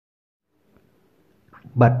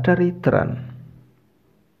Battery திறன்.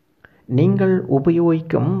 நீங்கள்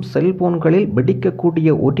உபயோகிக்கும் செல்போன்களில் வெடிக்கக்கூடிய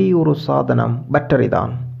ஒரே ஒரு சாதனம் பேட்டரி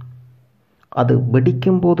தான். அது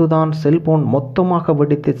வெடிக்கும் போதுதான் செல்போன் மொத்தமாக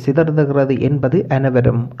வெடித்து சிதறுகிறது என்பது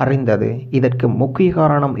அனைவரும் அறிந்தது. இதற்கு முக்கிய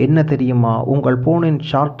காரணம் என்ன தெரியுமா? உங்கள் போனின்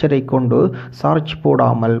சார்ஜரை கொண்டு சார்ஜ்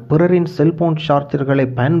போடாமல் பிறரின் செல்போன் சார்ஜர்களை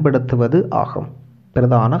பயன்படுத்துவது ஆகும்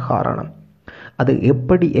பிரதான காரணம். அது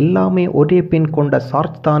எப்படி எல்லாமே ஒரே பின் கொண்ட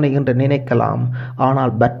சார்ஜ் தானே என்று நினைக்கலாம்.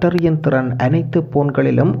 ஆனால் பேட்டரியின் திறன் அனைத்து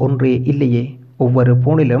போன்களிலும் ஒன்றே இல்லையே. ஒவ்வொரு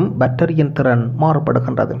போனிலும் பேட்டரியின் திறன்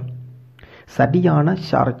மாறுபடுகின்றது. சரியான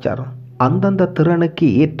சார்ஜர். அந்தந்த திறனுக்கு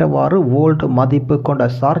ஏற்றவாறு வோல்ட் மதிப்பு கொண்ட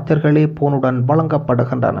சார்ஜர்களே போனுடன்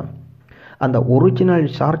வழங்கப்படுகின்றன. அந்த ஒரிஜினல்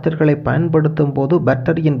சார்ஜர்களை பயன்படுத்தும் போது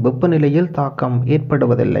பேட்டரியின் வெப்பநிலையில் தாக்கம்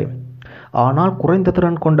ஏற்படுவதில்லை. ஆனால் குறைந்த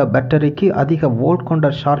திறன் கொண்ட பேட்டரிக்கு அதிக வோல்ட் கொண்ட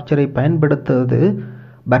சார்ஜரை பயன்படுத்துவது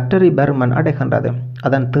பேட்டரி பருமன் அடைகின்றது.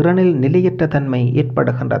 அதன் திறனில் நிலையற்ற தன்மை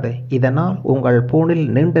ஏற்படுகின்றது. இதனால் உங்கள் போனில்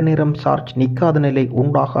நீண்ட நேரம் சார்ஜ் நிற்காத நிலை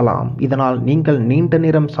உண்டாகலாம். இதனால் நீங்கள் நீண்ட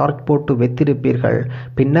நேரம் சார்ஜ் போட்டு வைத்திருப்பீர்கள்.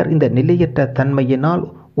 பின்னர் இந்த நிலையற்ற தன்மையினால்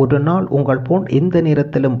ஒரு நாள் உங்கள் போன் எந்த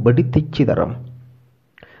நேரத்திலும் வெடித்து சிதறும்.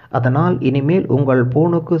 அதனால் இனிமேல் உங்கள்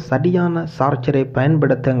போனுக்கு சரியான சார்ஜரை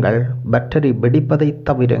பயன்படுத்துங்கள். பேட்டரி வெடிப்பதை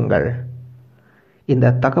தவிருங்கள்.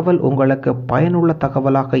 இந்த தகவல் உங்களுக்கு பயனுள்ள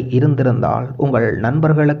தகவலாக இருந்திருந்தால் உங்கள்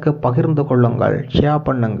நண்பர்களுக்கு பகிர்ந்து கொள்ளுங்கள், ஷேர்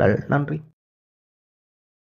பண்ணுங்கள். நன்றி.